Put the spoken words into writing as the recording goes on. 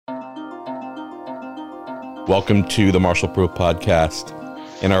Welcome to the Marshall Pro Podcast.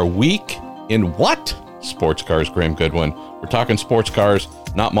 In our week in what? Sports cars, Graham Goodwin. We're talking sports cars,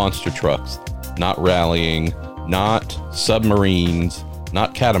 not monster trucks, not rallying, not submarines,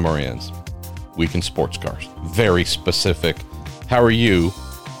 not catamarans. Week in sports cars. Very specific. How are you,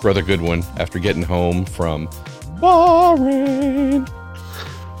 Brother Goodwin, after getting home from Bahrain?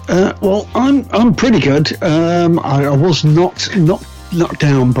 Well, I'm pretty good. I was not knocked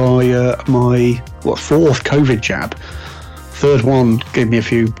down by my fourth COVID jab. Third one gave me a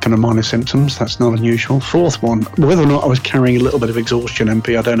few kind of minor symptoms. That's not unusual. Fourth one, whether or not I was carrying a little bit of exhaustion,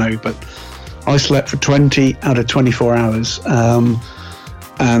 MP, I don't know, but I slept for 20 out of 24 hours. And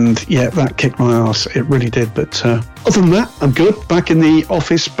yeah, that kicked my ass. It really did. But other than that, I'm good. Back in the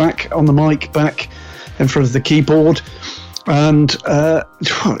office, back on the mic, back in front of the keyboard, and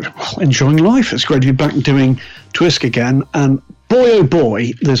enjoying life. It's great to be back doing Twisk again. And boy, oh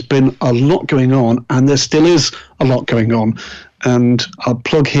boy, there's been a lot going on, and there still is a lot going on. And I'll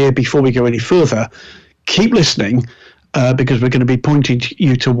plug here before we go any further. Keep listening, because we're going to be pointing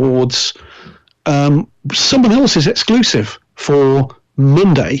you towards someone else's exclusive for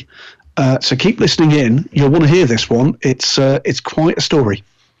Monday. So keep listening in. You'll want to hear this one. It's quite a story.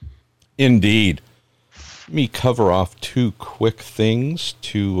 Indeed. Let me cover off two quick things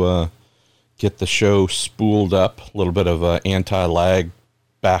to get the show spooled up. A little bit of anti-lag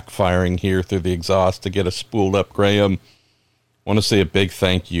backfiring here through the exhaust to get us spooled up, Graham. I want to say a big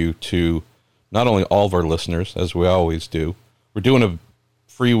thank you to not only all of our listeners, as we always do. We're doing a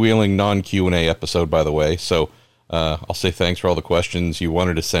freewheeling non-Q&A episode, by the way, so I'll say thanks for all the questions you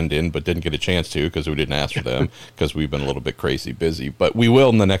wanted to send in but didn't get a chance to because we didn't ask for them because we've been a little bit crazy busy. But we will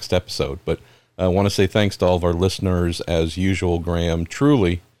in the next episode. But I want to say thanks to all of our listeners as usual, Graham.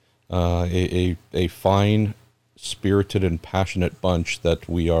 Truly a fine, spirited, and passionate bunch that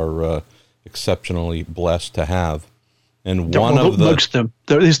we are exceptionally blessed to have. And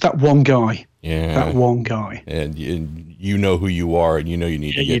there is that one guy. Yeah. That one guy. And you know who you are, and you know you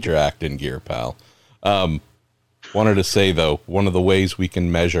need to get your act in gear, pal. Wanted to say, though, one of the ways we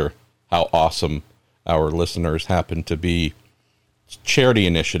can measure how awesome our listeners happen to be charity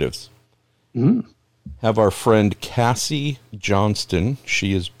initiatives. Have our friend Cassie Johnston.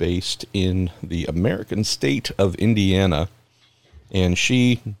 She is based in the American state of Indiana, and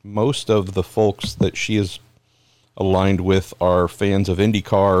most of the folks that she is aligned with are fans of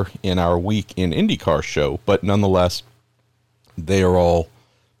IndyCar in our Week in IndyCar show, but nonetheless, they are all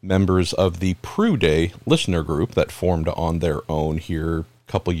members of the Prue Day listener group that formed on their own here a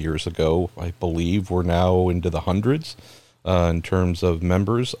couple years ago. I believe we're now into the hundreds in terms of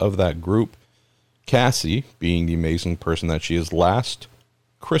members of that group. Cassie, being the amazing person that she is, last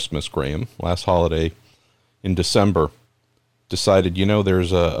Christmas, Graham, last holiday in December, decided,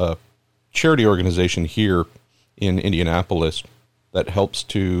 there's a charity organization here in Indianapolis that helps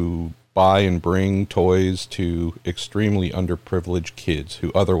to buy and bring toys to extremely underprivileged kids who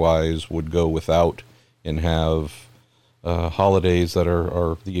otherwise would go without and have holidays that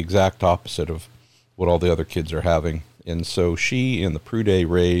are the exact opposite of what all the other kids are having. And so she and the Prue Day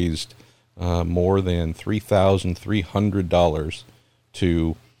raised more than $3,300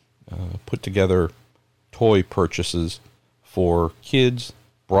 to put together toy purchases for kids,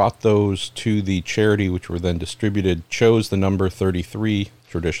 brought those to the charity, which were then distributed, chose the number 33,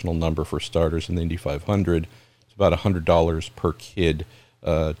 traditional number for starters in the Indy 500. It's about $100 per kid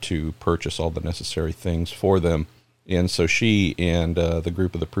to purchase all the necessary things for them. And so she and the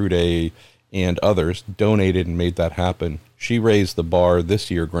group of the Prue Day and others donated and made that happen. She raised the bar this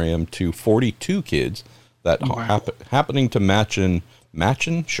year, Graham, to 42 kids that happening to match the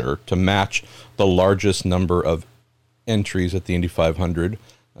largest number of entries at the Indy 500,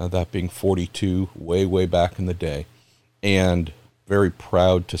 that being 42 way back in the day. And very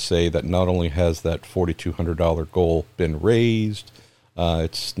proud to say that not only has that $4,200 goal been raised,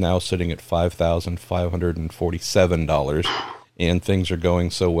 it's now sitting at $5,547, and things are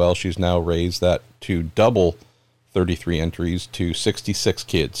going so well, she's now raised that to double 33 entries to 66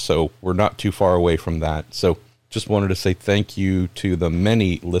 kids. So we're not too far away from that. So just wanted to say thank you to the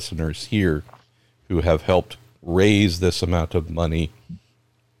many listeners here who have helped raise this amount of money.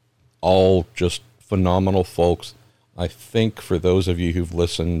 All just phenomenal folks. I think for those of you who've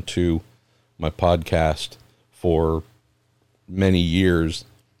listened to my podcast for many years,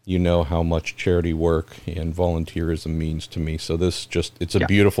 you know how much charity work and volunteerism means to me. So it's a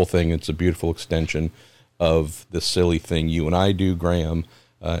beautiful thing. It's a beautiful extension of the silly thing you and I do, Graham,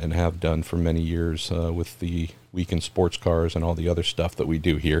 and have done for many years with the Week in Sports Cars and all the other stuff that we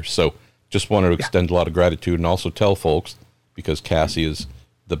do here. So just wanted to extend a lot of gratitude and also tell folks, because Cassie is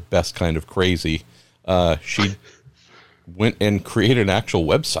the best kind of crazy, she went and created an actual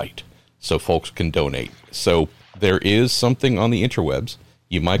website so folks can donate. So there is something on the interwebs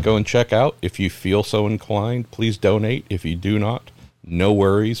you might go and check out. If you feel so inclined, please donate. If you do not, no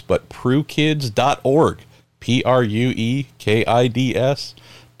worries. But PruKids.org,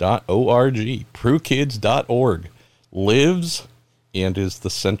 PRUEKIDS.org, PruKids.org lives and is the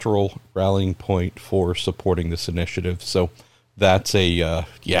central rallying point for supporting this initiative. So that's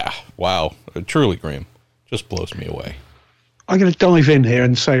wow. Truly, Graham, just blows me away. I'm going to dive in here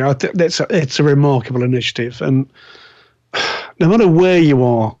and say it's a remarkable initiative. And no matter where you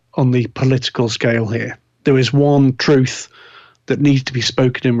are on the political scale here, there is one truth that needs to be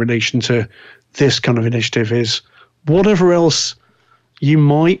spoken in relation to this kind of initiative is whatever else you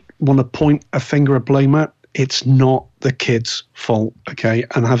might want to point a finger of blame at, it's not the kids' fault, okay?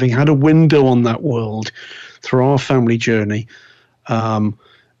 And having had a window on that world through our family journey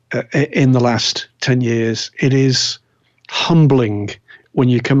in the last 10 years, it is humbling when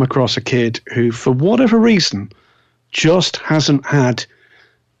you come across a kid who, for whatever reason, just hasn't had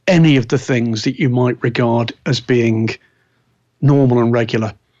any of the things that you might regard as being normal and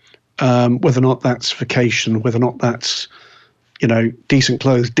regular, whether or not that's vacation, whether or not that's, decent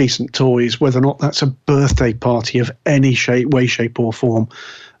clothes, decent toys, whether or not that's a birthday party of any way, shape or form.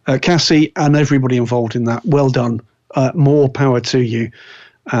 Cassie and everybody involved in that, well done. More power to you.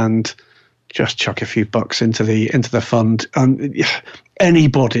 And just chuck a few bucks into the fund.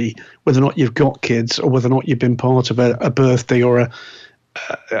 Anybody, whether or not you've got kids or whether or not you've been part of a birthday or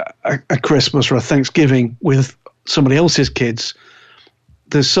a Christmas or a Thanksgiving with somebody else's kids,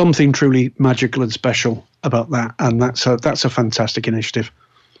 there's something truly magical and special about that, and that's a fantastic initiative.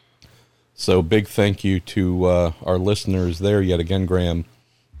 So big thank you to our listeners there yet again, Graham.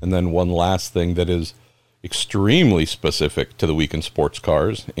 And then one last thing that is extremely specific to the Week in Sports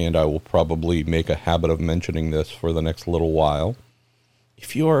Cars, and I will probably make a habit of mentioning this for the next little while.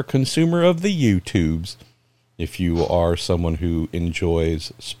 If you are a consumer of the YouTubes, if you are someone who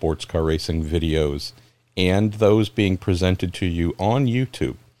enjoys sports car racing videos and those being presented to you on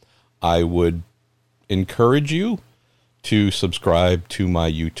YouTube, I would encourage you to subscribe to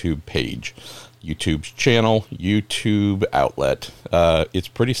my YouTube page, YouTube's channel, YouTube outlet. It's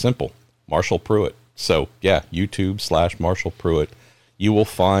pretty simple. Marshall Pruitt. So yeah, YouTube/Marshall Pruitt. You will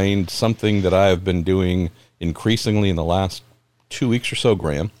find something that I have been doing increasingly in the last 2 weeks or so,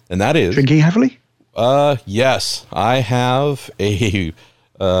 Graham, and that is drinking heavily. Yes, I have a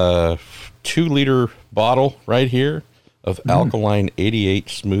 2-liter bottle right here of Alkaline 88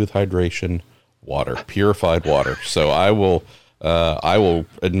 Smooth Hydration water, purified water. So I will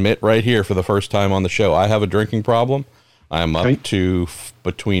admit right here for the first time on the show, I have a drinking problem. I'm up to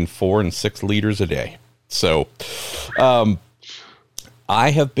between 4 and 6 liters a day. So I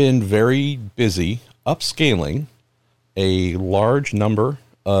have been very busy upscaling a large number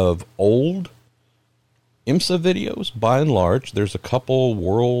of old IMSA videos. By and large, there's a couple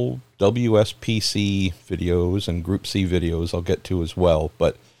World WSPC videos and Group C videos I'll get to as well.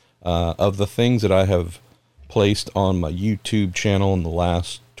 But of the things that I have placed on my YouTube channel in the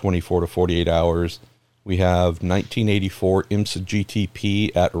last 24 to 48 hours, we have 1984 IMSA GTP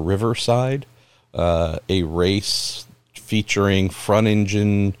at Riverside, a race featuring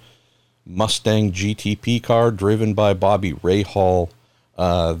front-engine Mustang GTP car driven by Bobby Rahal,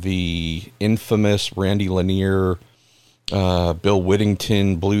 the infamous Randy Lanier, Bill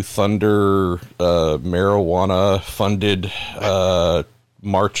Whittington, Blue Thunder, marijuana-funded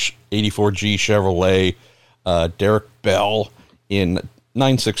March 84G Chevrolet, Derek Bell in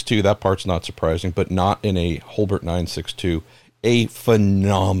 962, that part's not surprising, but not in a Holbert 962. A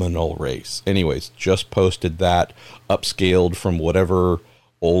phenomenal race. Anyways, just posted that, upscaled from whatever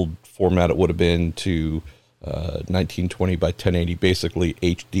old format it would have been to 1920 by 1080, basically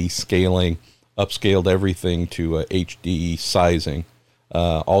HD scaling, upscaled everything to HD sizing.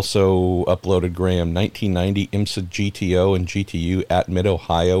 Also uploaded, Graham, 1990 IMSA GTO and GTU at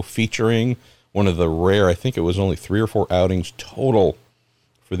Mid-Ohio, featuring one of the rare, I think it was only 3 or 4 outings total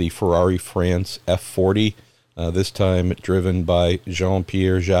for the Ferrari France F40, this time driven by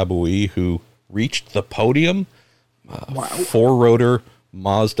Jean-Pierre Jabouille, who reached the podium. Wow. 4-rotor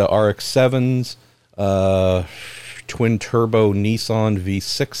Mazda RX-7s, twin-turbo Nissan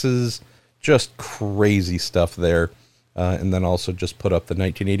V6s, just crazy stuff there. And then also just put up the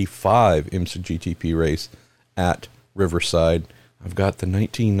 1985 IMSA GTP race at Riverside. I've got the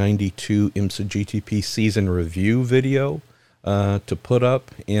 1992 IMSA GTP season review video to put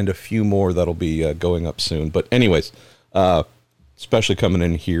up, and a few more that'll be going up soon. But anyways, especially coming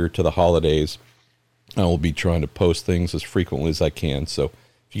in here to the holidays, I will be trying to post things as frequently as I can. So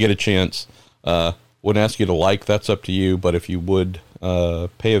if you get a chance, Wouldn't ask you to like, that's up to you. But if you would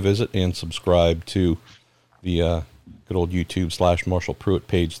pay a visit and subscribe to the good old YouTube / Marshall Pruitt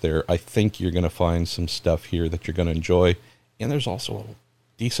page there, I think you're going to find some stuff here that you're going to enjoy. And there's also a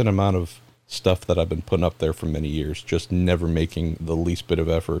decent amount of stuff that I've been putting up there for many years, just never making the least bit of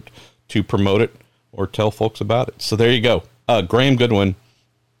effort to promote it or tell folks about it. So there you go. Graham Goodwin,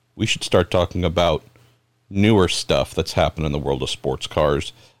 we should start talking about newer stuff that's happened in the world of sports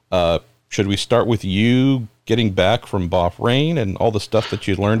cars. Should we start with you getting back from Bahrain and all the stuff that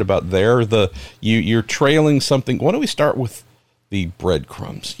you learned about there? You're trailing something. Why don't we start with the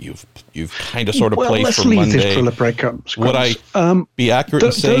breadcrumbs you've kind of sort of placed for Monday? Let's leave this full of breadcrumbs. Would I be accurate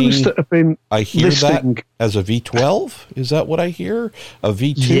in saying that have been I hear that as a V12? Is that what I hear? A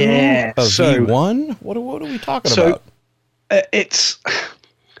V2? Yeah, a V1? What are we talking about?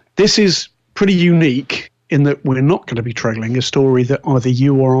 This is pretty unique in that we're not going to be trailing a story that either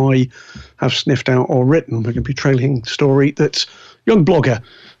you or I have sniffed out or written. We're going to be trailing a story that a young blogger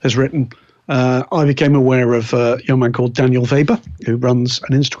has written. I became aware of a young man called Daniel Weber, who runs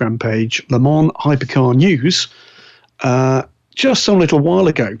an Instagram page, Le Mans Hypercar News, just some little while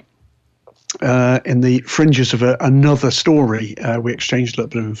ago. In the fringes of another story, we exchanged a little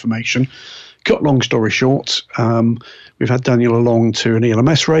bit of information. Cut long story short, we've had Daniel along to an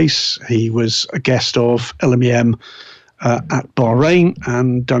ELMS race. He was a guest of LMEM at Bahrain,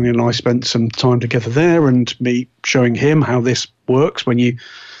 and Daniel and I spent some time together there, and me showing him how this works when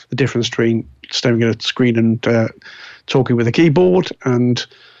the difference between staring at a screen and talking with a keyboard, and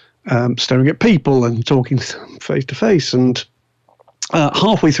staring at people and talking face to face. And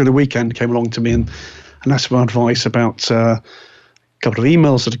halfway through the weekend, came along to me and asked for advice about a couple of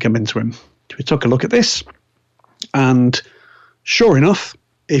emails that had come into him. We took a look at this, and sure enough,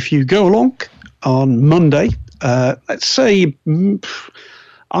 if you go along on Monday, let's say,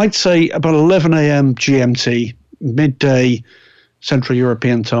 I'd say about 11 a.m. GMT, midday Central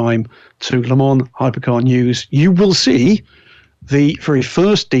European time, to Le Mans Hypercar News, you will see the very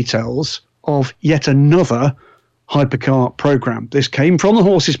first details of yet another hypercar program. This came from the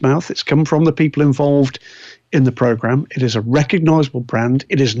horse's mouth. It's come from the people involved in the program. It is a recognizable brand.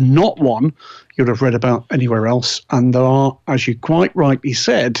 It is not one you'd have read about anywhere else. And there are, as you quite rightly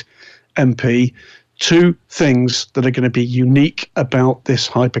said, MP, two things that are going to be unique about this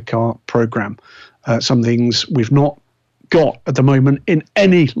hypercar program. Some things we've not got at the moment in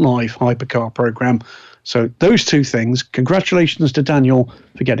any live hypercar program. So those two things, congratulations to Daniel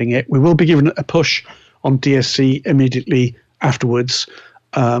for getting it. We will be giving it a push on DSC immediately afterwards.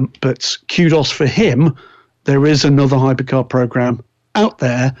 But kudos for him. There is another hypercar program out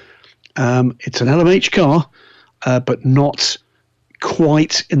there. It's an LMH car, but not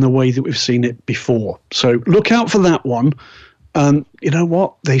quite in the way that we've seen it before. So look out for that one. You know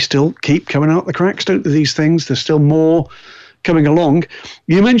what? They still keep coming out the cracks, don't they, these things? There's still more coming along.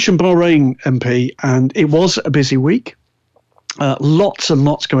 You mentioned Bahrain, MP, and it was a busy week. Lots and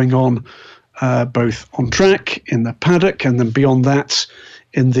lots going on, both on track, in the paddock, and then beyond that,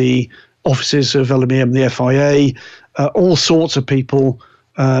 in the offices of LMEM, the FIA, all sorts of people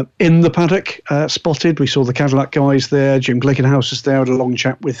in the paddock spotted. We saw the Cadillac guys there. Jim Glickenhaus is there. I had a long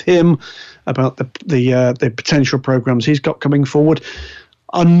chat with him about the potential programs he's got coming forward.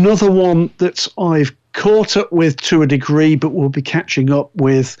 Another one that I've caught up with to a degree, but will be catching up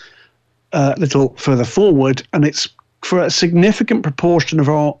with a little further forward, and it's for a significant proportion of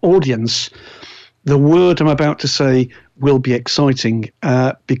our audience. The word I'm about to say will be exciting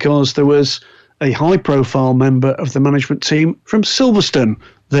because there was a high-profile member of the management team from Silverstone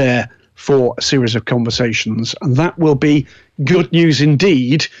there for a series of conversations, and that will be good news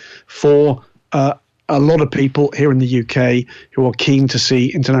indeed for a lot of people here in the UK who are keen to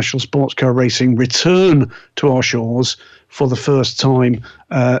see international sports car racing return to our shores for the first time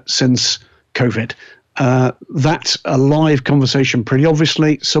since COVID. That's a live conversation, pretty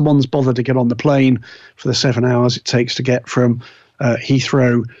obviously. Someone's bothered to get on the plane for the 7 hours it takes to get from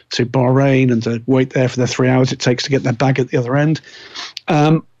Heathrow to Bahrain and to wait there for the 3 hours it takes to get their bag at the other end.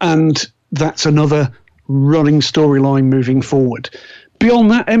 And that's another running storyline moving forward.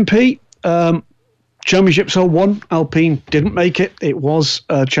 Beyond that, MP, Championships are won. Alpine didn't make it. It was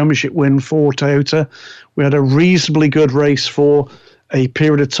a championship win for Toyota. We had a reasonably good race for a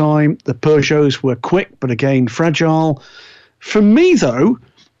period of time. The Peugeots were quick, but again, fragile. For me, though,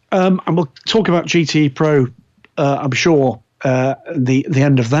 and we'll talk about GTE Pro, I'm sure, the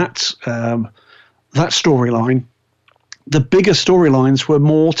end of that storyline. The bigger storylines were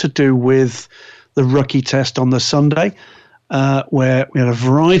more to do with the rookie test on the Sunday, where we had a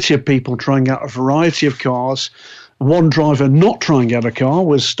variety of people trying out a variety of cars. one driver not trying out a car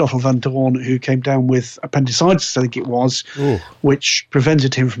was Stoffel van Dorn, who came down with appendicitis, I think it was, which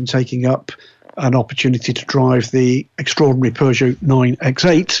prevented him from taking up an opportunity to drive the extraordinary Peugeot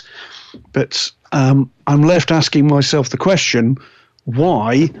 9X8. But I'm left asking myself the question,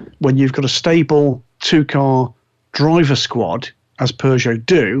 why, when you've got a stable two-car driver squad, as Peugeot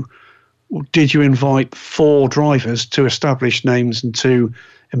do, did you invite 4 drivers, 2 established names and 2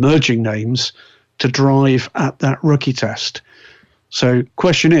 emerging names, to drive at that rookie test? So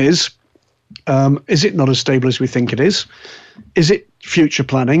question is it not as stable as we think it is? Is it future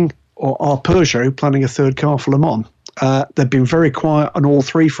planning, or are Peugeot planning a third car for Le Mans? They've been very quiet on all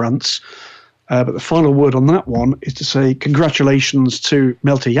 3 fronts, but the final word on that one is to say congratulations to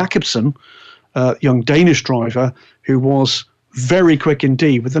Malte Jakobsen, young Danish driver, who was very quick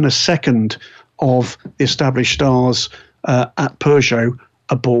indeed, within a second of the established stars at Peugeot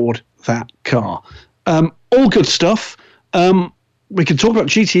aboard that car. All good stuff. We can talk about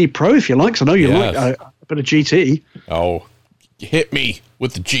GTE Pro if you like, because I know you like a bit of GT. Oh, hit me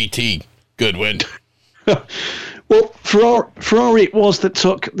with the GT, Goodwin. Well, Ferrari it was that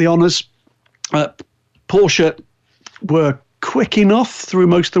took the honours. Porsche were quick enough through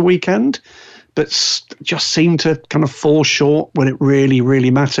most of the weekend, but just seemed to kind of fall short when it really,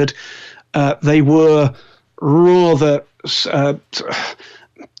 really mattered. They were rather...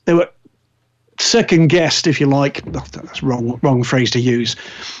 they were second-guessed, if you like. That's wrong phrase to use.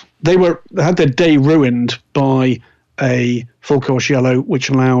 They had their day ruined by a full-course yellow, which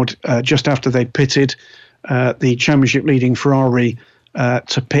allowed, just after they pitted, the championship-leading Ferrari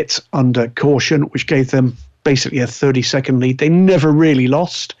to pit under caution, which gave them basically a 30-second lead. They never really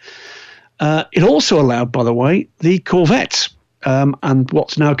lost. It also allowed, by the way, the Corvette, and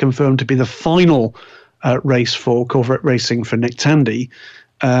what's now confirmed to be the final race for Corvette Racing for Nick Tandy,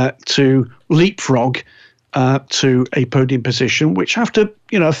 to leapfrog to a podium position, which after,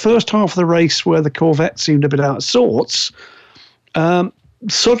 first half of the race where the Corvette seemed a bit out of sorts,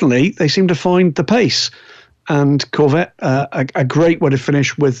 suddenly they seemed to find the pace. And Corvette, a great way to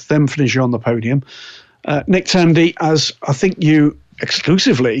finish with them finishing on the podium. Nick Tandy, as I think you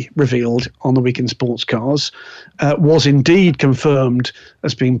exclusively revealed on the Weekend Sports Cars, was indeed confirmed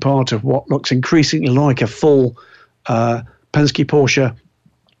as being part of what looks increasingly like a full Penske Porsche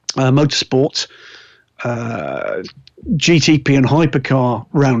Motorsport GTP and hypercar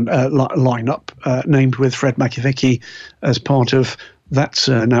lineup, named with Fred Makowiecki as part of that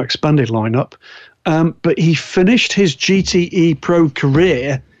now expanded lineup. But he finished his GTE Pro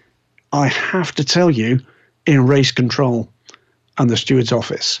career, I have to tell you, in race control and the steward's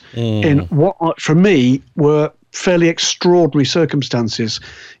office, in what for me were fairly extraordinary circumstances.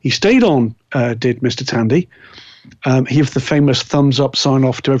 He stayed on, did Mr. Tandy. He gave the famous thumbs up sign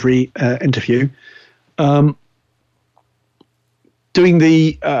off to every interview. Doing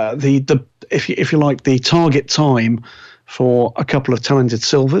the if you like, the target time for a couple of talented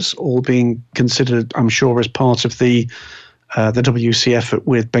silvers, all being considered, I'm sure, as part of the WC effort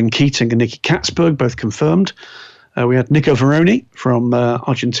with Ben Keating and Nicky Katzberg, both confirmed. We had Nico Veroni from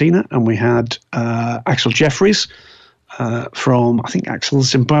Argentina, and we had Axel Jeffries from, I think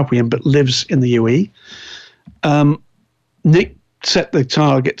Axel's Zimbabwean but lives in the UAE. Nick set the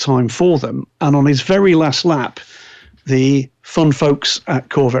target time for them, and on his very last lap, the fun folks at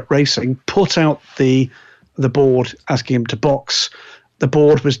Corvette Racing put out the board asking him to box. The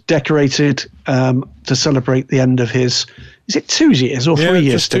board was decorated to celebrate the end of his, is it 2 years or 3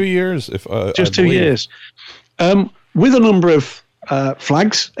 years? Just 2 years. Just 2 years. With a number of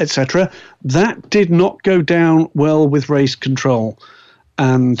flags, etc. That did not go down well with race control.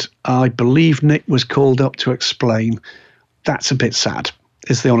 And I believe Nick was called up to explain. That's a bit sad,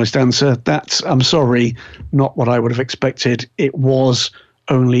 is the honest answer. That's, I'm sorry, not what I would have expected. It was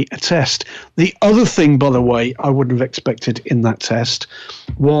only a test. The other thing, by the way, I wouldn't have expected in that test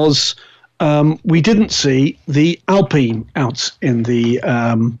was we didn't see the Alpine out in the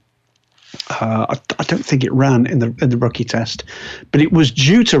I don't think it ran in the rookie test, but it was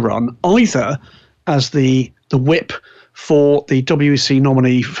due to run either as the whip for the WEC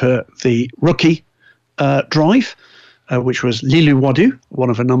nominee for the rookie drive, which was Lilou Wadu, one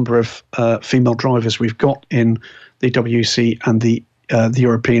of a number of female drivers we've got in the WEC and the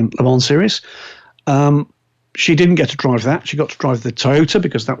European Le Mans Series. She didn't get to drive that. She got to drive the Toyota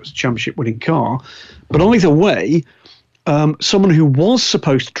because that was a championship-winning car. But either way, someone who was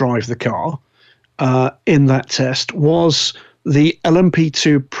supposed to drive the car in that test was the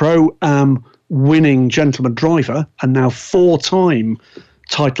LMP2 Pro-Am winning gentleman driver and now 4-time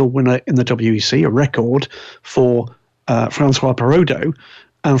title winner in the WEC, a record for Francois Perraudot.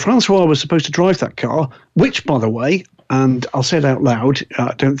 And Francois was supposed to drive that car, which, by the way, and I'll say it out loud,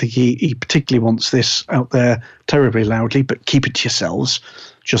 I don't think he particularly wants this out there terribly loudly, but keep it to yourselves,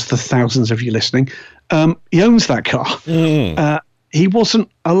 just the thousands of you listening. He owns that car. He wasn't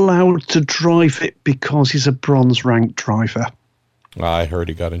allowed to drive it because he's a bronze ranked driver. I heard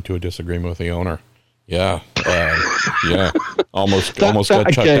he got into a disagreement with the owner. Yeah. Yeah. Almost got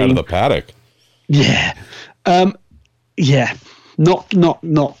chucked out of the paddock. Yeah. Yeah. Not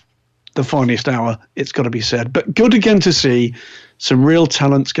the finest hour, it's got to be said. But good again to see some real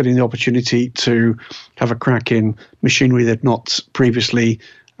talents getting the opportunity to have a crack in machinery they've not previously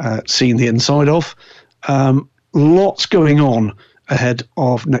seen the inside of. Lots going on ahead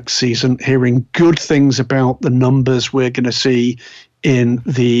of next season, hearing good things about the numbers we're going to see in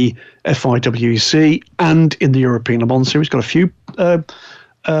the FIWC and in the European Le Mans Series. Got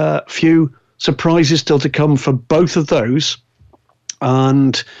a few surprises still to come for both of those.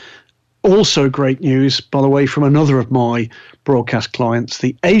 And also great news, by the way, from another of my broadcast clients,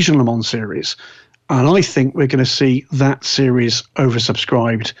 the Asian Le Mans Series. And I think we're going to see that series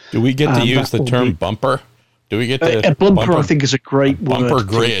oversubscribed. Do we get to use the term bumper? Do we get to... A bumper, I think, is a great word. Bumper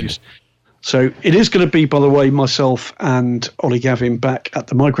grid. So it is going to be, by the way, myself and Ollie Gavin back at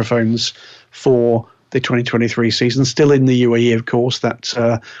the microphones for the 2023 season, still in the UAE, of course. That's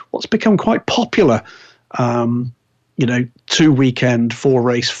what's become quite popular. 2-weekend,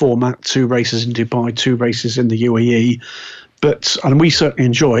 4-race format, 2 races in Dubai, 2 races in the UAE. And we certainly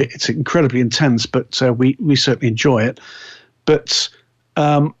enjoy it. It's incredibly intense, but we certainly enjoy it. But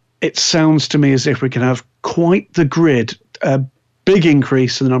it sounds to me as if we can have quite the grid, a big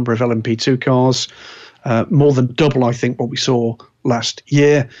increase in the number of LMP2 cars, more than double, I think, what we saw last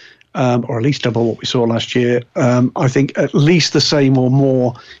year, or at least double what we saw last year. I think at least the same or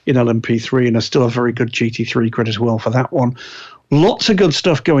more in LMP3, and there's still a very good GT3 grid as well for that one. Lots of good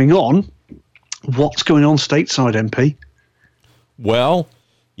stuff going on. What's going on stateside, MP? Well,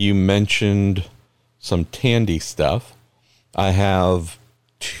 you mentioned some Tandy stuff. I have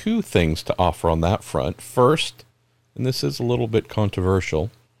 2 things to offer on that front. First, and this is a little bit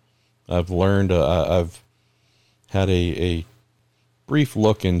controversial, I've learned, I've had a brief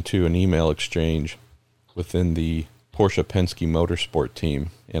look into an email exchange within the Porsche Penske Motorsport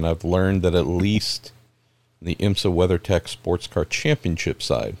team, and I've learned that at least the IMSA WeatherTech Sports Car Championship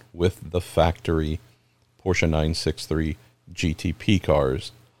side with the factory Porsche 963 GTP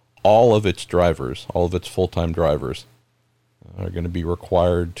cars, all of its drivers, all of its full-time drivers are going to be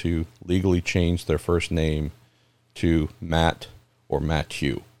required to legally change their first name to Matt or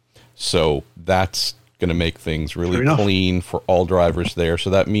Matthew. So that's going to make things really clean for all drivers there. So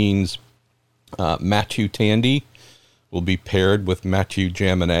that means Matthew Tandy will be paired with Matthew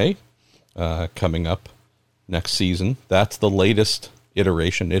Jaminet coming up next season. That's the latest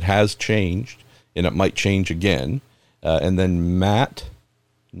iteration. It has changed, and it might change again. And then Matt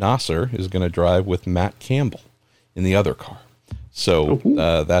Nasser is going to drive with Matt Campbell in the other car. So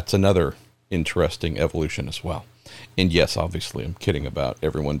that's another interesting evolution as well. And yes, obviously, I'm kidding about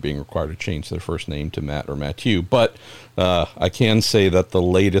everyone being required to change their first name to Matt or Matthew. But I can say that the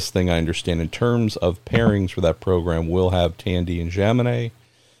latest thing I understand in terms of pairings for that program will have Tandy and Jaminet,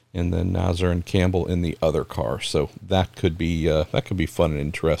 and then Nasser and Campbell in the other car. So that could be fun and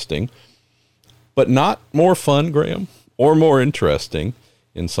interesting. But not more fun, Graham, or more interesting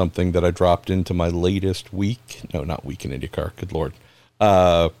in something that I dropped into my latest week. No, not week in IndyCar. Good Lord.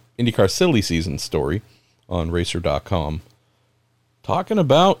 IndyCar silly season story on Racer.com. Talking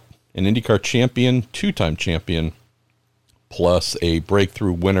about an IndyCar champion, 2-time champion, plus a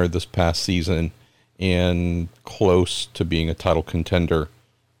breakthrough winner this past season and close to being a title contender.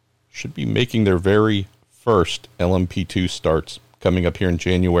 Should be making their very first LMP2 starts coming up here in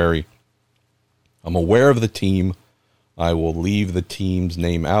January. I'm aware of the team. I will leave the team's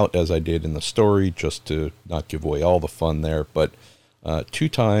name out as I did in the story just to not give away all the fun there. But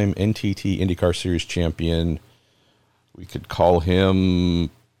 2-time NTT IndyCar Series champion. We could call him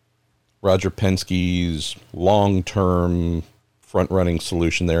Roger Penske's long-term front-running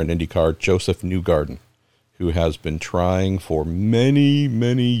solution there in IndyCar, Josef Newgarden, who has been trying for many,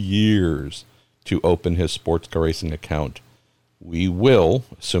 many years to open his sports car racing account. We will,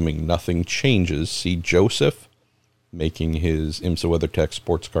 assuming nothing changes, see Joseph making his IMSA WeatherTech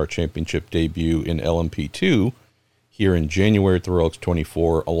Sports Car Championship debut in LMP2 here in January at the Rolex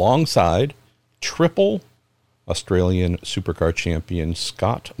 24 alongside triple Australian Supercar champion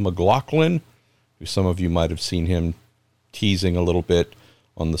Scott McLaughlin, who some of you might have seen him teasing a little bit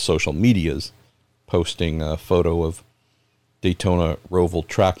on the social medias, posting a photo of Daytona Roval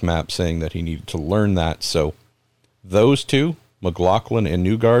track map saying that he needed to learn that. So those two McLaughlin and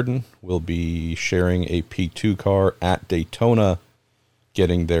Newgarden will be sharing a P2 car at Daytona,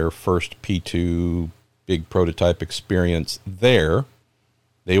 getting their first P2 big prototype experience there.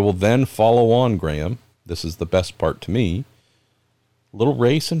 They will then follow on, Graham. This is the best part to me. Little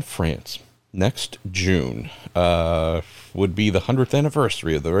race in France next June would be the 100th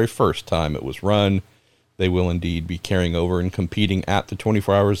anniversary of the very first time it was run. They will indeed be carrying over and competing at the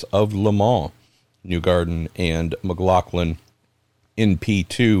 24 Hours of Le Mans. Newgarden and McLaughlin in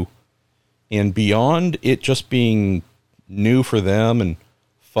P2. And beyond it just being new for them and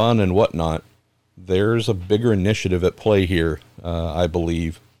fun and whatnot, there's a bigger initiative at play here, I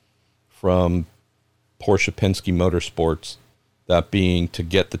believe, from Porsche Penske Motorsports, that being to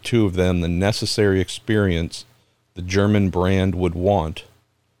get the two of them the necessary experience the German brand would want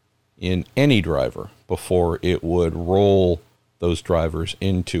in any driver before it would roll those drivers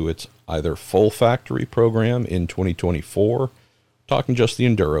into its either full factory program in 2024, talking just the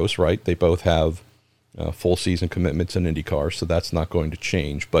Enduros, right? They both have full season commitments in IndyCar, so that's not going to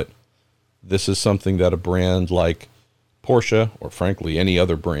change. But this is something that a brand like Porsche, or frankly any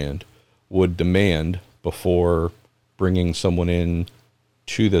other brand, would demand before bringing someone in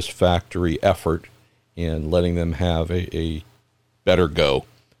to this factory effort and letting them have a better go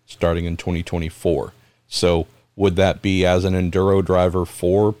starting in 2024. So would that be as an enduro driver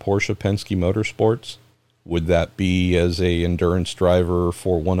for Porsche Penske Motorsports? Would that be as a endurance driver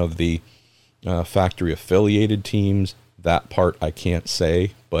for one of the factory affiliated teams? That part I can't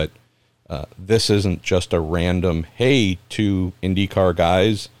say, but this isn't just a random, hey, two IndyCar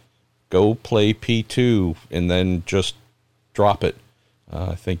guys, go play P2 and then just drop it.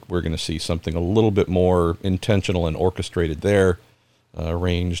 I think we're going to see something a little bit more intentional and orchestrated there,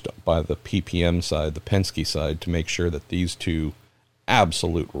 arranged by the PPM side, the Penske side, to make sure that these two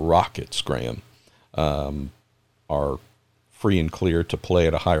absolute rockets, Graham, are free and clear to play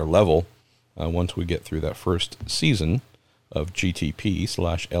at a higher level once we get through that first season of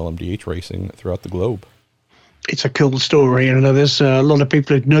GTP/LMDH racing throughout the globe. It's a cool story, and I know there's a lot of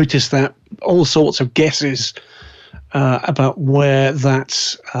people who've noticed that, all sorts of guesses about where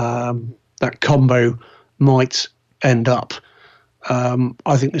that combo might end up.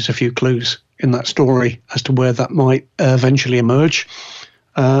 I think there's a few clues in that story as to where that might eventually emerge.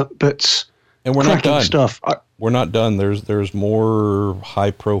 But and we're not done. Stuff. We're not done. There's more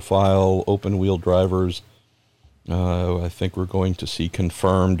high-profile open-wheel drivers. I think we're going to see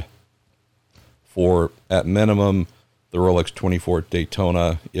confirmed for, at minimum, the Rolex 24 at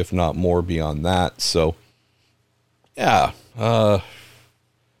Daytona, if not more beyond that. So, yeah, we're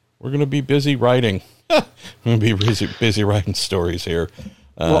going to be busy writing. We're going to be busy writing stories here.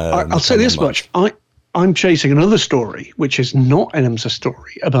 Well, I'll say this much. I'm chasing another story, which is not an IMSA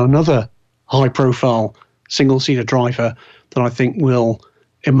story, about another high-profile single-seater driver that I think will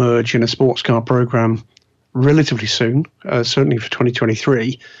emerge in a sports car program relatively soon, certainly for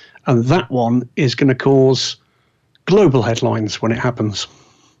 2023. And that one is going to cause global headlines when it happens.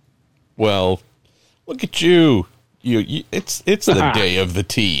 Well, look at you. It's the day of the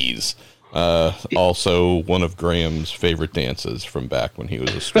tease. Also one of Graham's favorite dances from back when he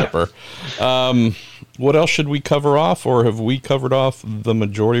was a stripper. What else should we cover off, or have we covered off the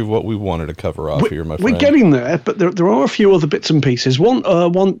majority of what we wanted to cover off here, my friend? We're getting there, but there are a few other bits and pieces. One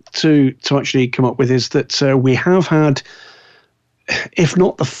to actually come up with is that we have had, if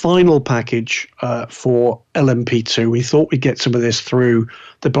not the final package for LMP2, we thought we'd get some of this through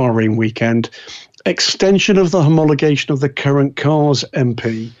the Bahrain weekend. Extension of the homologation of the current cars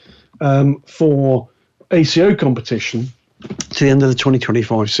MP for ACO competition to the end of the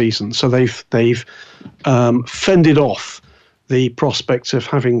 2025 season. So they've fended off the prospect of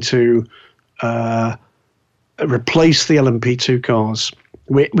having to replace the LMP2 cars.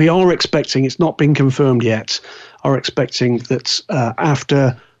 We are expecting, it's not been confirmed yet, are expecting that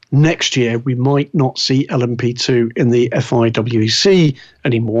after next year we might not see LMP2 in the FIWEC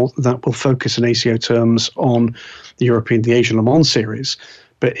anymore. That will focus in ACO terms on the Asian Le Mans series.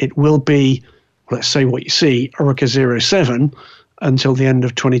 But it will be, let's say what you see, Oreca 07 until the end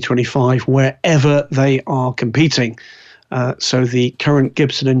of 2025, wherever they are competing. So the current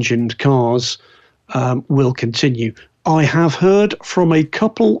Gibson-engined cars will continue. I have heard from a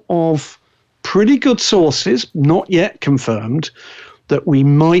couple of pretty good sources, not yet confirmed, that we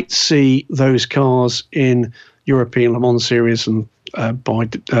might see those cars in European Le Mans Series and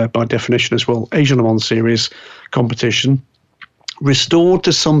by definition as well, Asian Le Mans Series competition, restored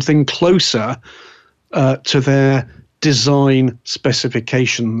to something closer to their design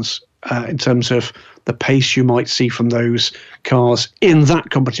specifications in terms of the pace you might see from those cars in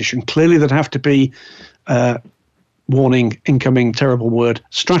that competition. Clearly, there'd have to be warning, incoming, terrible word,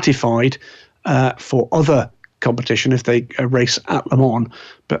 stratified for other competition if they race at Le Mans.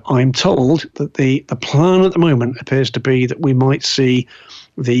 But I'm told that the plan at the moment appears to be that we might see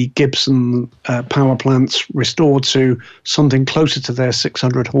the Gibson power plants restored to something closer to their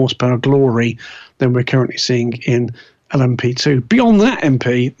 600 horsepower glory than we're currently seeing in LMP2. Beyond that,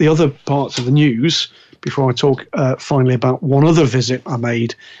 MP, the other parts of the news, before I talk finally about one other visit I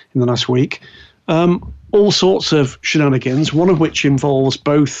made in the last week, all sorts of shenanigans, one of which involves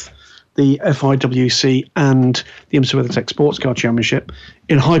both the FIWC and the IMSA WeatherTech Sports Car Championship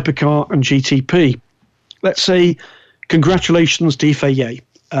in Hypercar and GTP. Let's say congratulations, Difei,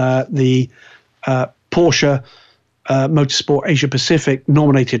 the Porsche Motorsport Asia Pacific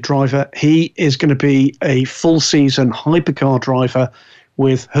nominated driver. He is going to be a full season hypercar driver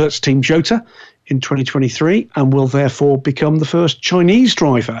with Hertz Team Jota in 2023 and will therefore become the first Chinese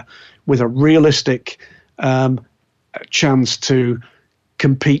driver with a realistic chance to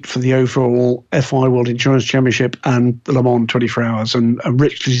compete for the overall FI World Endurance Championship and the Le Mans 24 Hours, and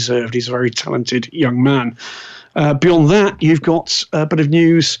richly deserved. He's a very talented young man. Beyond that, you've got a bit of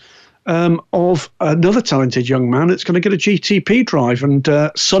news of another talented young man that's going to get a GTP drive, and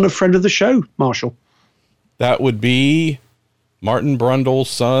son of friend of the show, Marshall. That would be Martin Brundle's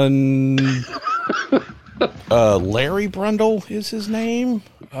son. Larry Brundle is his name?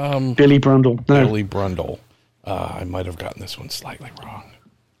 Billy Brundle. No. Billy Brundle. I might have gotten this one slightly wrong.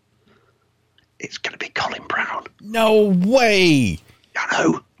 It's going to be Colin Brown. No way! I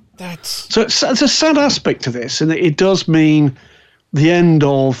know. So it's a sad aspect to this, and it does mean the end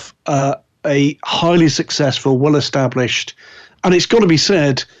of a highly successful, well-established, and it's got to be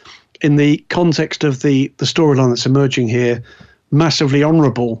said, in the context of the storyline that's emerging here, massively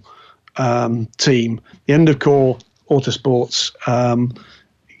honourable team. The end of Core Autosports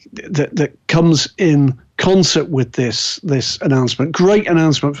that comes in concert with this announcement. Great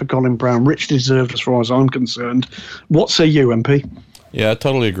announcement for Colin Brown, richly deserved as far as I'm concerned. What say you, MP? Yeah, I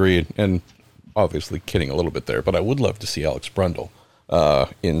totally agree, and obviously kidding a little bit there, but I would love to see Alex Brundle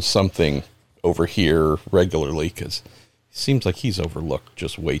in something over here regularly, because it seems like he's overlooked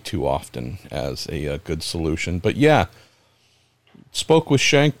just way too often as a good solution. But yeah, spoke with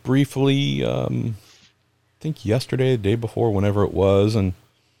Shank briefly, I think yesterday, the day before, whenever it was, and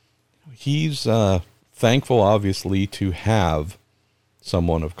he's thankful, obviously, to have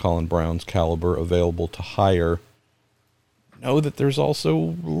someone of Colin Brown's caliber available to hire. Know that there's also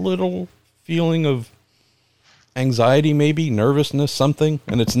a little feeling of anxiety, maybe nervousness, something,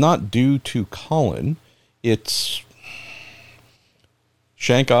 and it's not due to Colin. It's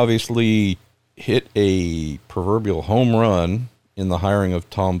Shank obviously hit a proverbial home run in the hiring of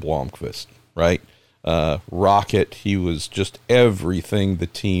Tom Blomqvist, right? Rocket, he was just everything the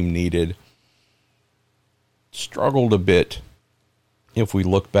team needed. Struggled a bit, if we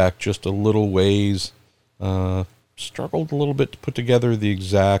look back just a little ways, struggled a little bit to put together the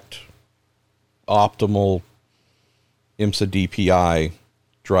exact optimal IMSA DPI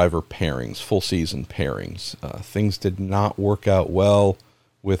driver pairings, full season pairings. Things did not work out well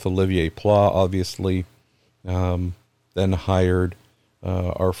with Olivier Pla, obviously. Then hired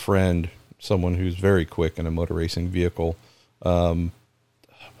our friend, someone who's very quick in a motor racing vehicle.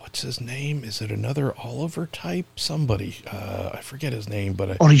 What's his name? Is it another Oliver type? Somebody. I forget his name,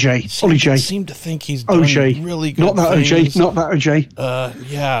 but Ollie J. I seem to think he's done really good Not that things. OJ. Not that OJ.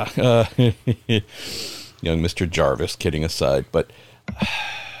 Yeah. Young Mr. Jarvis, kidding aside. But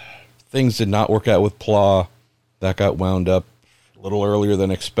things did not work out with Pla. That got wound up a little earlier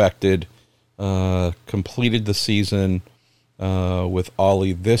than expected. Completed the season with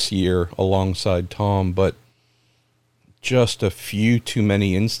Ollie this year alongside Tom, but just a few too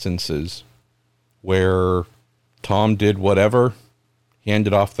many instances where Tom did whatever,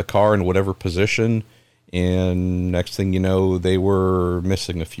 handed off the car in whatever position, and next thing you know, they were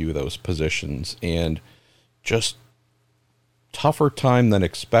missing a few of those positions, and just tougher time than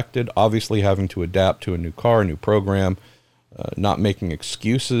expected, obviously having to adapt to a new car, a new program, not making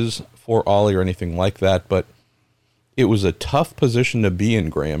excuses for Ollie or anything like that, but it was a tough position to be in,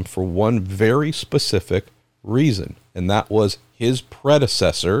 Graham, for one very specific reason, and that was his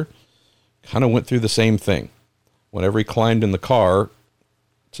predecessor kind of went through the same thing. Whenever he climbed in the car,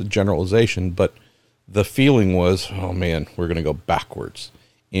 it's a generalization, but the feeling was, oh man, we're going to go backwards.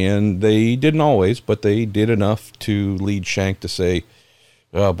 And they didn't always, but they did enough to lead Shank to say,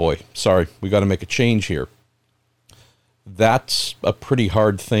 oh boy, sorry, we got to make a change here. That's a pretty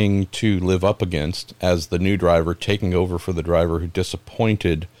hard thing to live up against as the new driver taking over for the driver who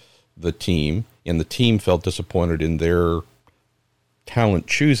disappointed the team, and the team felt disappointed in their talent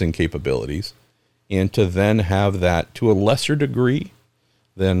choosing capabilities. and to then have that to a lesser degree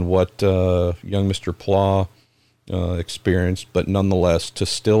than what young Mr. Pla experienced, but nonetheless to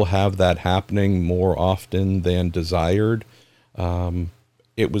still have that happening more often than desired.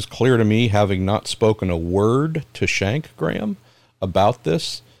 It was clear to me, having not spoken a word to Shank, Graham, about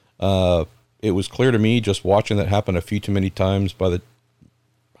this, it was clear to me just watching that happen a few too many times by the,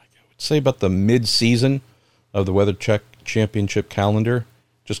 I would say about the mid-season of the WeatherCheck Championship calendar,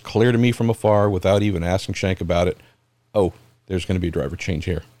 just clear to me from afar without even asking Shank about it. Oh, there's going to be a driver change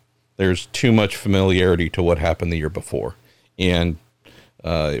here. There's too much familiarity to what happened the year before. And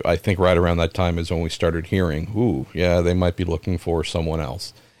I think right around that time is when we started hearing, ooh, yeah, they might be looking for someone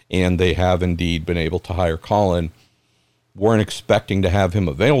else. And they have indeed been able to hire Colin. Weren't expecting to have him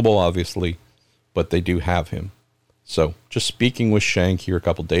available, obviously, but they do have him. So just speaking with Shank here a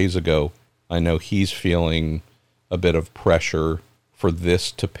couple days ago, I know he's feeling a bit of pressure for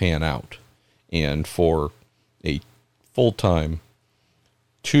this to pan out and for a full-time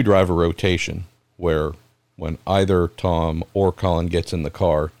 2-driver rotation where when either Tom or Colin gets in the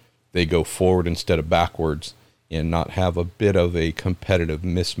car, they go forward instead of backwards and not have a bit of a competitive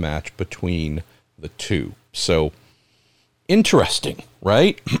mismatch between the two. So interesting,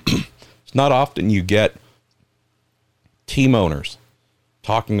 right? It's not often you get team owners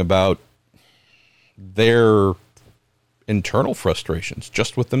talking about their internal frustrations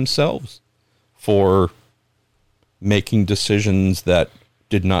just with themselves for making decisions that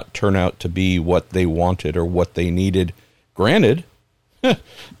did not turn out to be what they wanted or what they needed. Granted,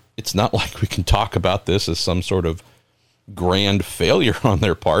 it's not like we can talk about this as some sort of grand failure on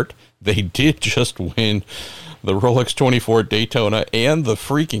their part. They did just win the Rolex 24 Daytona and the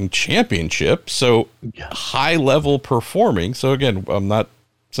freaking championship. So high level performing. So again, I'm not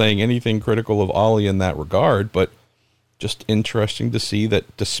saying anything critical of Ollie in that regard, but just interesting to see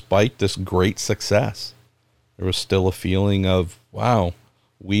that despite this great success, there was still a feeling of, wow,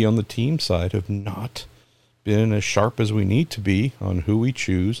 we on the team side have not been as sharp as we need to be on who we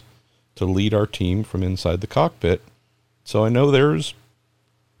choose to lead our team from inside the cockpit. So I know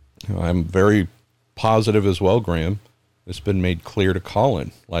I'm very positive as well, Graham. It's been made clear to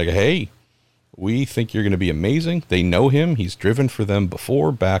Colin, like, hey, we think you're going to be amazing. They know him. He's driven for them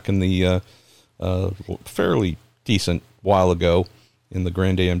before, back in the fairly decent while ago in the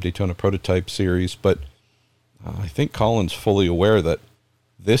Grand Am Daytona Prototype Series. But I think Colin's fully aware that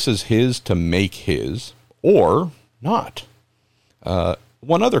this is his to make his or not.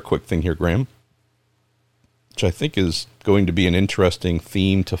 One other quick thing here, Graham, which I think is going to be an interesting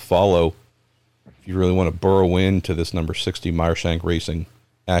theme to follow if you really want to burrow into this number 60 Meyershank Racing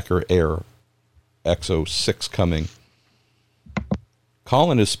Acura Air X06 coming.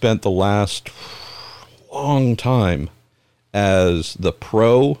 Colin has spent the last long time as the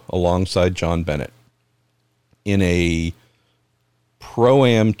pro alongside John Bennett in a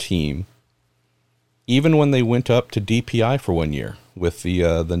Pro-Am team, even when they went up to DPI for 1 year with the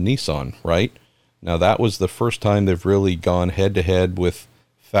Nissan, right? Now, that was the first time they've really gone head-to-head with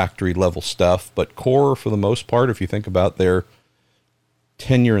factory-level stuff, but core, for the most part, if you think about their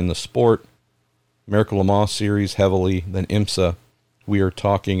tenure in the sport, American Le Mans Series heavily, then IMSA, we are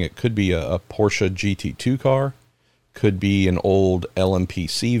talking, it could be a Porsche GT2 car, could be an old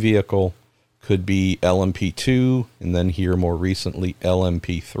LMPC vehicle, could be LMP2, and then here more recently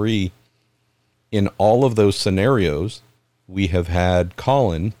LMP3. In all of those scenarios, we have had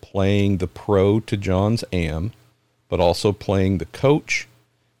Colin playing the pro to John's Am, but also playing the coach,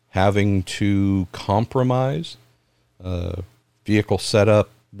 having to compromise, vehicle setup,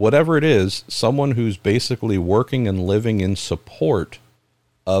 whatever it is, someone who's basically working and living in support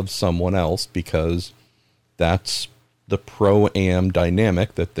of someone else, because that's the Pro-Am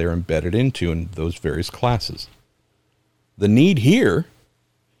dynamic that they're embedded into in those various classes. The need here,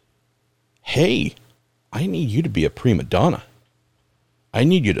 hey, I need you to be a prima donna. I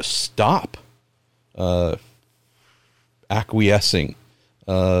need you to stop acquiescing,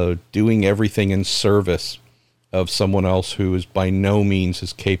 doing everything in service of someone else who is by no means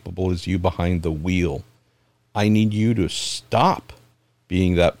as capable as you behind the wheel. I need you to stop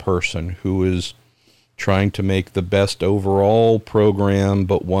being that person who is trying to make the best overall program,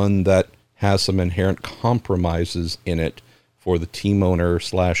 but one that has some inherent compromises in it for the team owner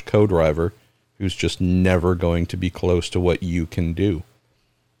 / co-driver who's just never going to be close to what you can do.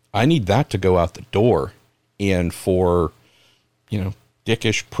 I need that to go out the door. And for,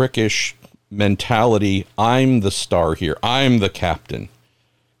 dickish, prickish mentality, I'm the star here, I'm the captain.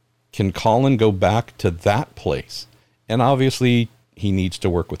 Can Colin go back to that place? And obviously he needs to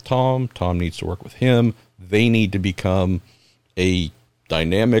work with Tom. Tom needs to work with him. They need to become a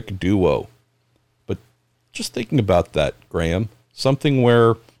dynamic duo. just thinking about that, Graham, something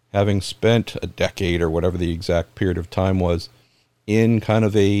where having spent a decade or whatever the exact period of time was in kind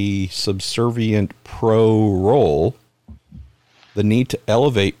of a subservient pro role, the need to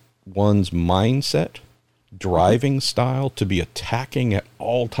elevate one's mindset, driving style, to be attacking at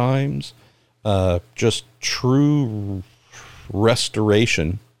all times, just true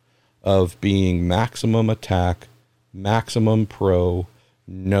restoration of being maximum attack, maximum pro,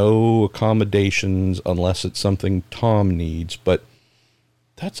 no accommodations unless it's something Tom needs. But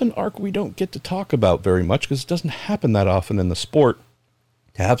that's an arc we don't get to talk about very much because it doesn't happen that often in the sport.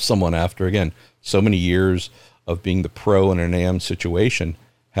 To have someone after, again, so many years of being the pro in an AM situation,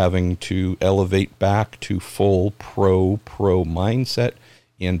 having to elevate back to full pro mindset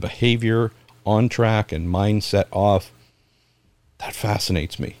and behavior on track and mindset off, that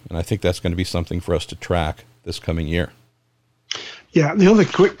fascinates me. And I think that's going to be something for us to track this coming year. Yeah, the other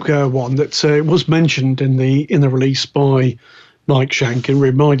quick one that was mentioned in the release by Mike Shank and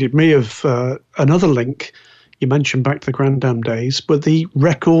reminded me of another link you mentioned back to the Grand Am days, but the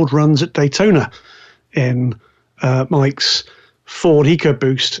record runs at Daytona in Mike's Ford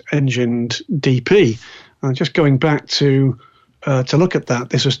EcoBoost engined DP. Just going back to look at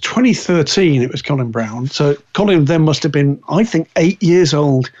that, this was 2013. It was Colin Brown. So Colin then must have been, I think, 8 years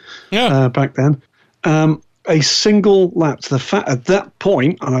old back then. A single lap to the at that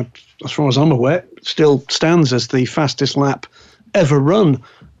point, and as far as I'm aware, still stands as the fastest lap ever run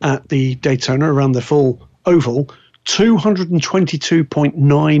at the Daytona around the full oval,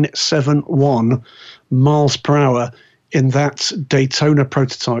 222.971 miles per hour in that Daytona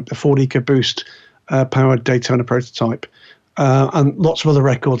prototype, the Ford EcoBoost powered Daytona prototype, and lots of other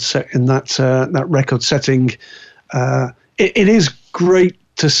records set in that record setting. It is great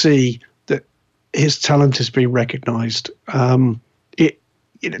to see that his talent is being recognised.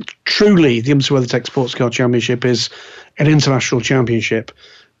 Truly, the IMSA WeatherTech Sports Car Championship is an international championship,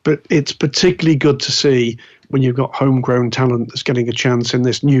 but it's particularly good to see when you've got homegrown talent that's getting a chance in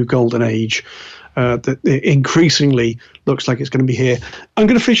this new golden age that increasingly looks like it's going to be here. I'm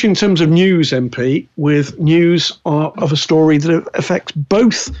going to fish in terms of news, MP, with news of a story that affects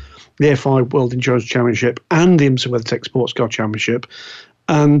both the F1 World Endurance Championship and the IMSA WeatherTech Sports Car Championship,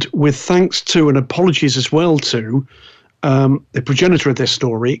 and with thanks to and apologies as well to the progenitor of this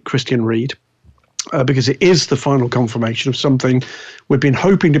story, Christian Reed, because it is the final confirmation of something we've been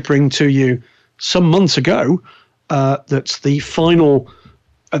hoping to bring to you some months ago. That's the final,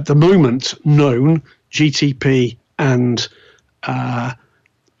 at the moment, known GTP and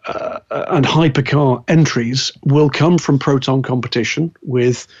hypercar entries will come from Proton competition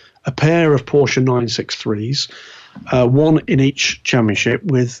with a pair of Porsche 963s, one in each championship,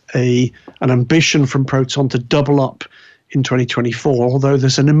 with an ambition from Proton to double up in 2024, although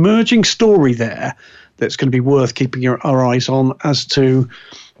there's an emerging story there that's going to be worth keeping our eyes on as to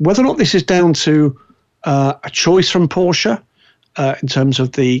whether or not this is down to a choice from Porsche in terms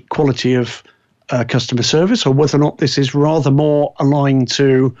of the quality of customer service, or whether or not this is rather more aligned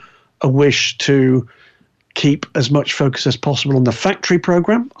to a wish to keep as much focus as possible on the factory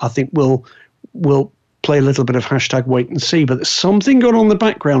program. I think we'll play a little bit of hashtag wait and see, but there's something going on in the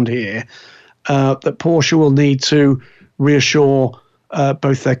background here that Porsche will need to reassure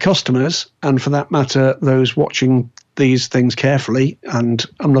both their customers and, for that matter, those watching these things carefully. And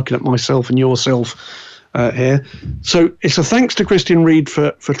I'm looking at myself and yourself here. So it's a thanks to Christian Reed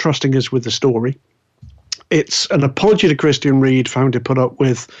for trusting us with the story. It's an apology to Christian Reed for having to put up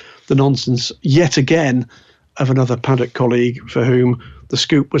with the nonsense yet again of another paddock colleague for whom the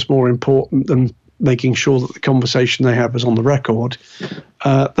scoop was more important than making sure that the conversation they had was on the record.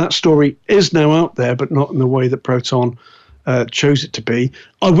 That story is now out there, but not in the way that Proton chose it to be.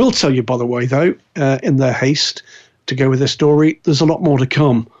 I will tell you, by the way, though, in their haste to go with this story, there's a lot more to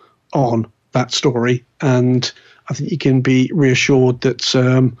come on that story, and I think you can be reassured that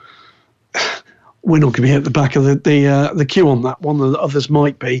we're not going to be at the back of the queue on that one, that others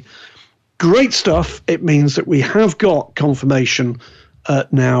might be. Great stuff. It means that we have got confirmation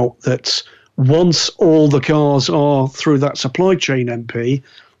now that once all the cars are through that supply chain, MP,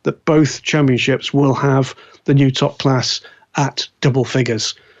 that both championships will have the new top class at double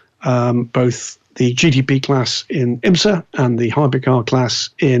figures. Both the GTP class in IMSA and the hypercar class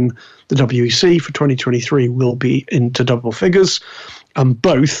in the WEC for 2023 will be into double figures, and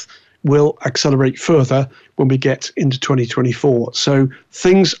both will accelerate further when we get into 2024. So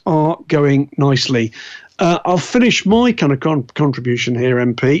things are going nicely. I'll finish my kind of contribution here,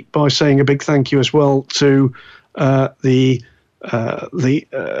 MP, by saying a big thank you as well to to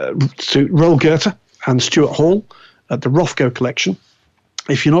Roel Goethe and Stuart Hall at the Rothko Collection.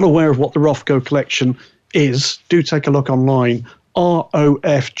 If you're not aware of what the Rothko Collection do take a look online,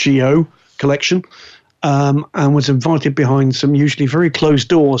 ROFGO collection, and was invited behind some usually very closed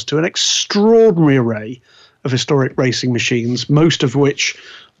doors to an extraordinary array of historic racing machines, most of which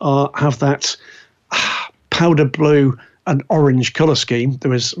have that powder blue and orange colour scheme.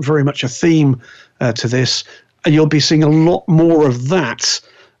 There is very much a theme to this, and you'll be seeing a lot more of that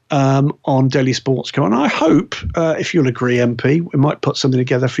on Daily Sports Car. And I hope, if you'll agree, MP, we might put something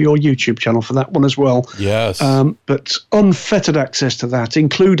together for your YouTube channel for that one as well. Yes. But unfettered access to that,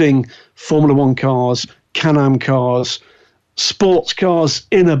 including Formula One cars, Can-Am cars, sports cars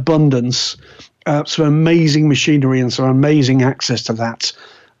in abundance, some amazing machinery and some amazing access to that,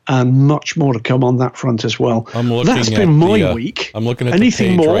 and much more to come on that front as well. That's been my week. I'm looking at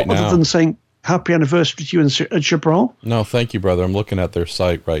anything the page more right now. other than saying happy anniversary to you and Chaparral? No, thank you, brother. I'm looking at their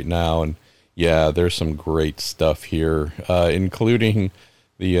site right now, and yeah, there's some great stuff here, including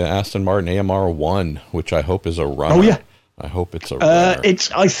the Aston Martin AMR 1, which I hope is a runner. Oh, yeah. I hope it's a runner.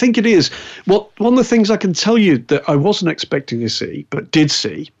 I think it is. Well, one of the things I can tell you that I wasn't expecting to see, but did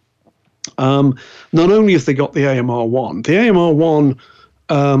see, not only have they got the AMR 1, the AMR 1,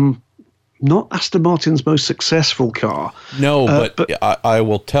 not Aston Martin's most successful car. No, but I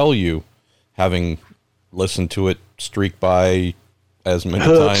will tell you, having listened to it streak by as many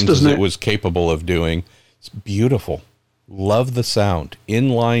times as it was capable of doing, it's beautiful. Love the sound.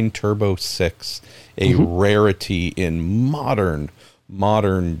 Inline turbo 6, a rarity in modern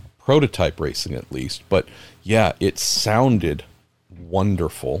prototype racing at least. But yeah, it sounded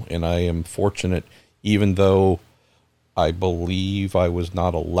wonderful, and I am fortunate, even though I believe I was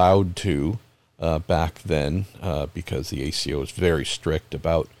not allowed to back then because the ACO is very strict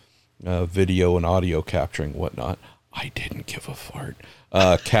about video and audio capturing and whatnot. I didn't give a fart.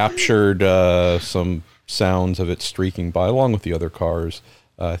 Captured some sounds of it streaking by along with the other cars.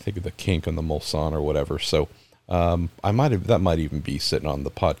 I think of the Kink and the Mulsanne or whatever. So that might even be sitting on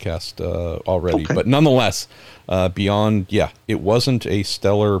the podcast already. Okay. But nonetheless, beyond, it wasn't a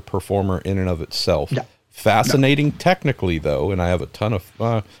stellar performer in and of itself. No. Fascinating technically, though, and I have a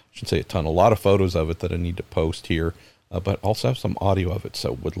lot of photos of it that I need to post here, but also have some audio of it,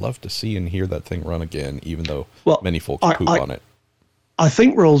 so would love to see and hear that thing run again, even though many folks poop on it. I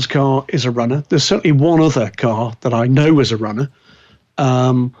think Roll's car is a runner. There's certainly one other car that I know is a runner,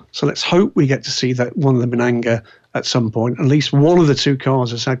 so let's hope we get to see that one of them in anger at some point. At least one of the two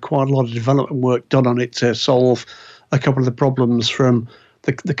cars has had quite a lot of development work done on it to solve a couple of the problems from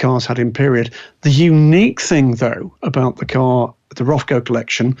the cars had in period. The unique thing, though, about the car, the Rofco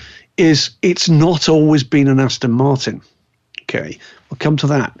collection, is it's not always been an Aston Martin. Okay, we'll come to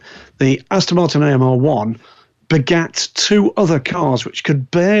that. The Aston Martin AMR 1 begat two other cars which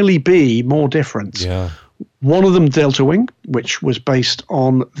could barely be more different. Yeah. One of them, Delta Wing, which was based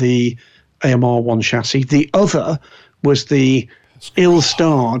on the AMR 1 chassis. The other was the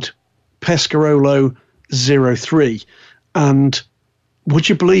ill-starred Pescarolo 03. And would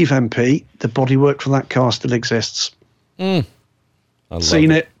you believe, MP, the bodywork for that car still exists? Seen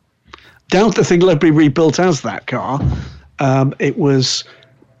it. Doubt the thing will be rebuilt as that car. It was,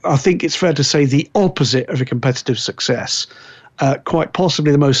 I think it's fair to say, the opposite of a competitive success. Quite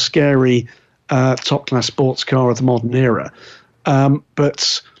possibly the most scary top-class sports car of the modern era.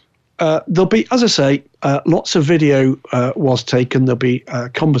 But there'll be, as I say, lots of video was taken. There'll be a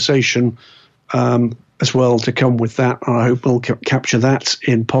conversation as well to come with that, and I hope we'll capture that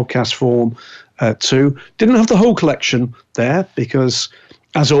in podcast form too. Didn't have the whole collection there because,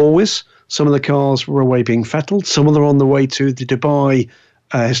 as always, some of the cars were away being fettled. Some of them are on the way to the Dubai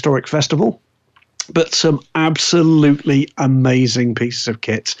Historic Festival. But some absolutely amazing pieces of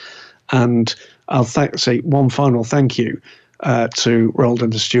kit. And I'll say one final thank you to Roland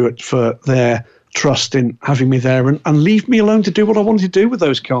and to Stuart for their trust in having me there and leave me alone to do what I wanted to do with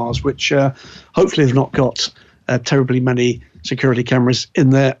those cars, which hopefully have not got terribly many security cameras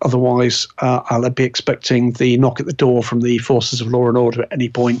in there. Otherwise, I'll be expecting the knock at the door from the forces of law and order at any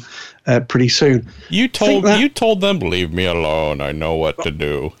point pretty soon. You told them, leave me alone. I know what to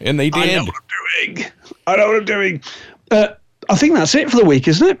do. And they did. I know what I'm doing. I think that's it for the week,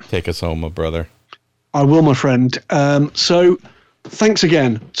 isn't it? Take us home, my brother. I will, my friend. So thanks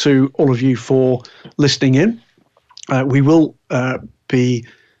again to all of you for listening in. We will be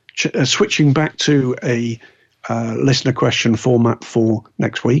switching back to a listener question format for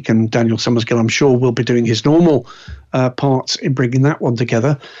next week, and Daniel Summersgill, I'm sure, will be doing his normal parts in bringing that one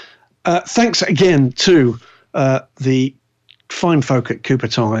together. Thanks again to the fine folk at Cooper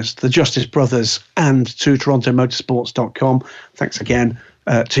Tires, the Justice Brothers, and to TorontoMotorsports.com. Thanks again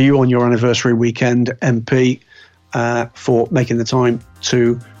to you on your anniversary weekend, MP, for making the time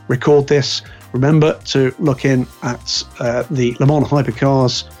to record this. Remember to look in at the Le Mans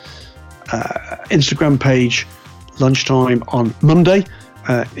Hypercars Instagram page lunchtime on Monday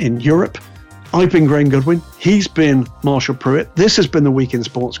in Europe. I've been Graham Goodwin. He's been Marshall Pruitt. This has been the Week in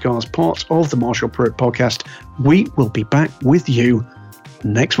Sports Cars, part of the Marshall Pruitt podcast. We will be back with you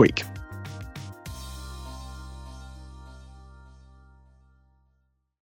next week.